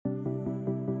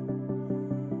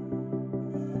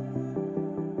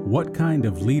What kind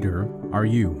of leader are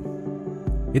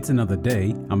you? It's another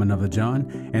day. I'm Another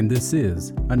John, and this is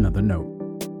Another Note.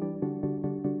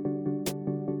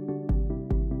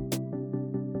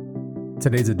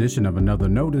 Today's edition of Another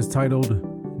Note is titled,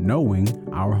 Knowing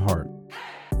Our Heart.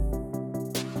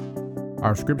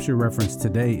 Our scripture reference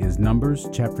today is Numbers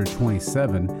chapter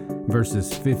 27,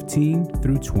 verses 15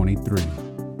 through 23.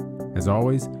 As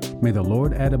always, may the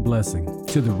Lord add a blessing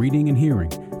to the reading and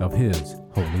hearing of His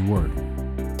holy word.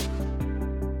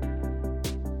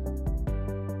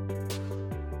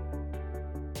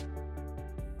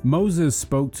 Moses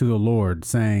spoke to the Lord,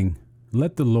 saying,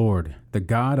 "Let the Lord, the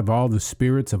God of all the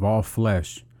spirits of all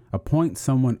flesh, appoint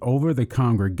someone over the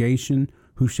congregation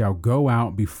who shall go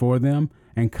out before them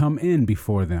and come in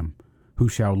before them, who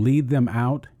shall lead them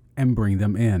out and bring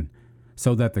them in,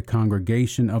 so that the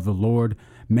congregation of the Lord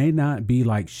may not be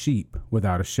like sheep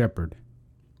without a shepherd."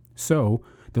 So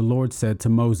the Lord said to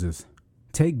Moses,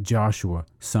 "Take Joshua,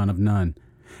 son of Nun,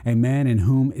 a man in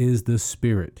whom is the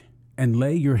Spirit, and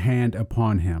lay your hand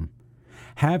upon him.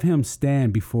 Have him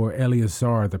stand before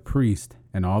Eleazar the priest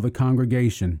and all the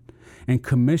congregation, and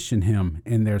commission him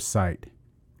in their sight.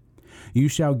 You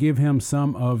shall give him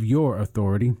some of your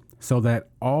authority, so that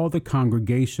all the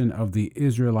congregation of the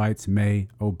Israelites may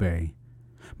obey.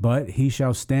 But he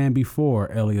shall stand before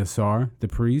Eleazar the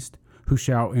priest, who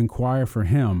shall inquire for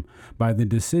him by the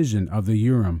decision of the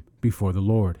Urim before the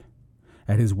Lord.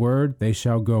 At his word they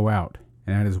shall go out,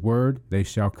 and at his word they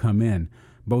shall come in,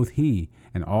 both he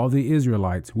and all the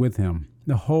Israelites with him,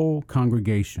 the whole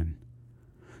congregation."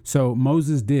 So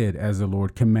Moses did as the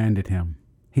Lord commanded him.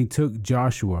 He took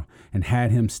Joshua and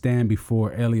had him stand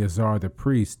before Eleazar the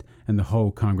priest and the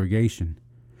whole congregation.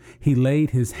 He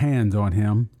laid his hands on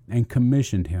him and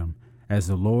commissioned him, as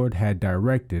the Lord had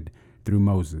directed through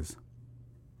Moses.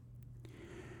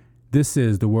 This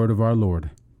is the word of our Lord.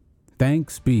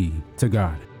 Thanks be to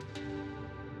God.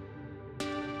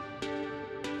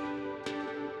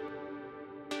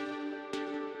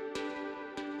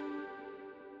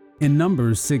 In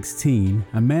Numbers 16,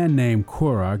 a man named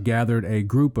Korah gathered a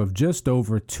group of just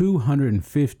over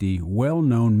 250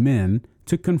 well-known men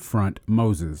to confront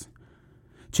Moses.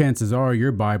 Chances are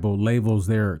your Bible labels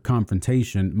their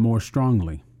confrontation more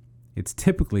strongly. It's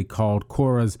typically called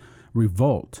Korah's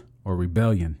revolt or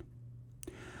rebellion.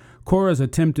 Korah's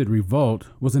attempted revolt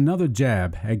was another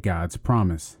jab at God's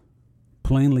promise.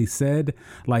 Plainly said,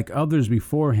 like others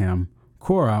before him,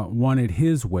 Korah wanted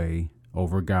his way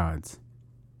over God's.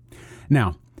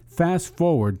 Now, fast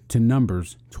forward to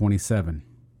Numbers 27.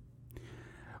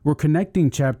 We're connecting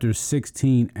chapters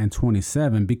 16 and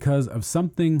 27 because of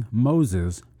something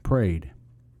Moses prayed.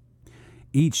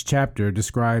 Each chapter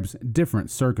describes different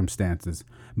circumstances,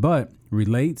 but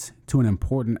relates to an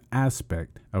important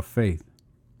aspect of faith.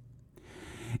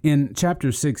 In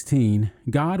chapter 16,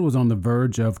 God was on the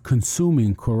verge of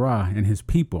consuming Korah and his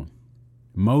people.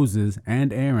 Moses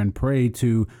and Aaron prayed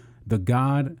to the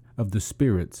God of the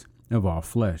spirits of all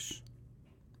flesh.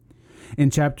 In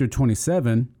chapter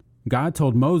 27, God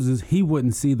told Moses he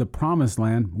wouldn't see the promised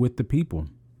land with the people.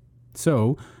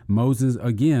 So Moses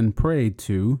again prayed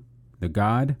to the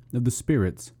God of the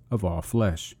spirits of all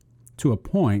flesh to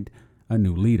appoint a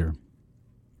new leader.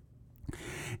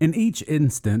 In each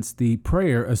instance, the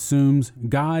prayer assumes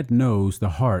God knows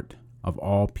the heart of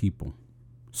all people.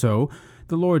 So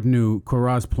the Lord knew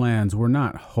Korah's plans were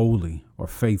not holy or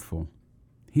faithful.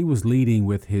 He was leading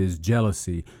with his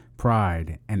jealousy,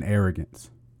 pride, and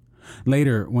arrogance.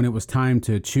 Later, when it was time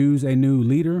to choose a new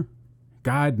leader,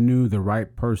 God knew the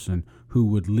right person who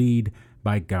would lead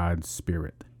by God's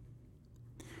Spirit.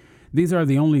 These are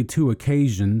the only two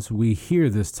occasions we hear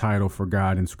this title for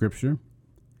God in Scripture.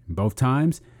 Both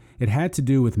times, it had to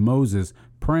do with Moses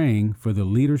praying for the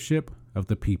leadership of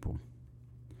the people.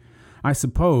 I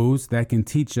suppose that can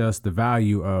teach us the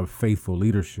value of faithful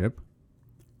leadership.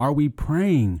 Are we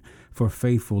praying for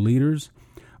faithful leaders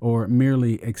or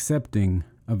merely accepting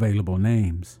available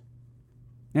names?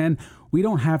 And we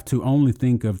don't have to only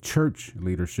think of church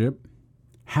leadership.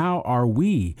 How are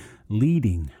we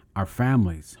leading our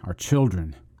families, our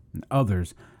children, and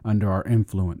others under our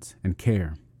influence and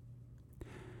care?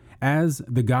 As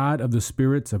the God of the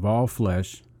spirits of all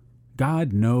flesh,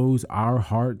 God knows our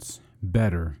hearts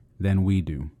better than we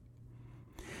do.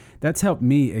 That's helped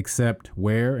me accept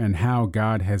where and how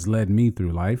God has led me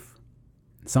through life.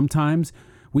 Sometimes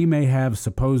we may have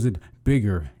supposed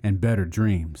bigger and better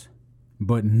dreams,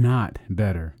 but not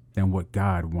better than what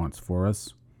God wants for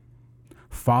us.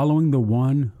 Following the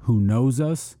one who knows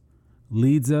us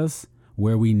leads us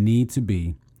where we need to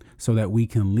be so that we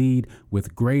can lead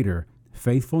with greater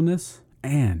faithfulness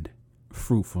and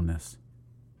fruitfulness.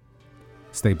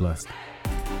 Stay blessed.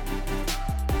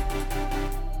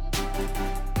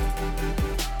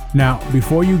 Now,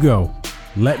 before you go,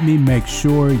 let me make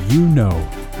sure you know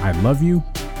I love you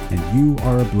and you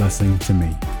are a blessing to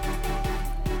me.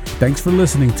 Thanks for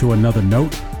listening to another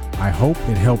note. I hope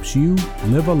it helps you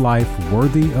live a life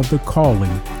worthy of the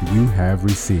calling you have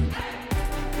received.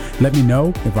 Let me know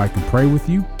if I can pray with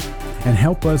you and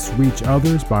help us reach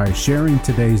others by sharing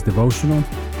today's devotional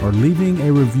or leaving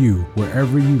a review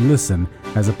wherever you listen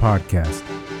as a podcast.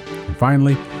 And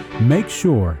finally, make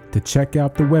sure to check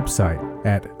out the website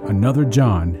at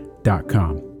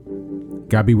anotherjohn.com.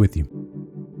 God be with you.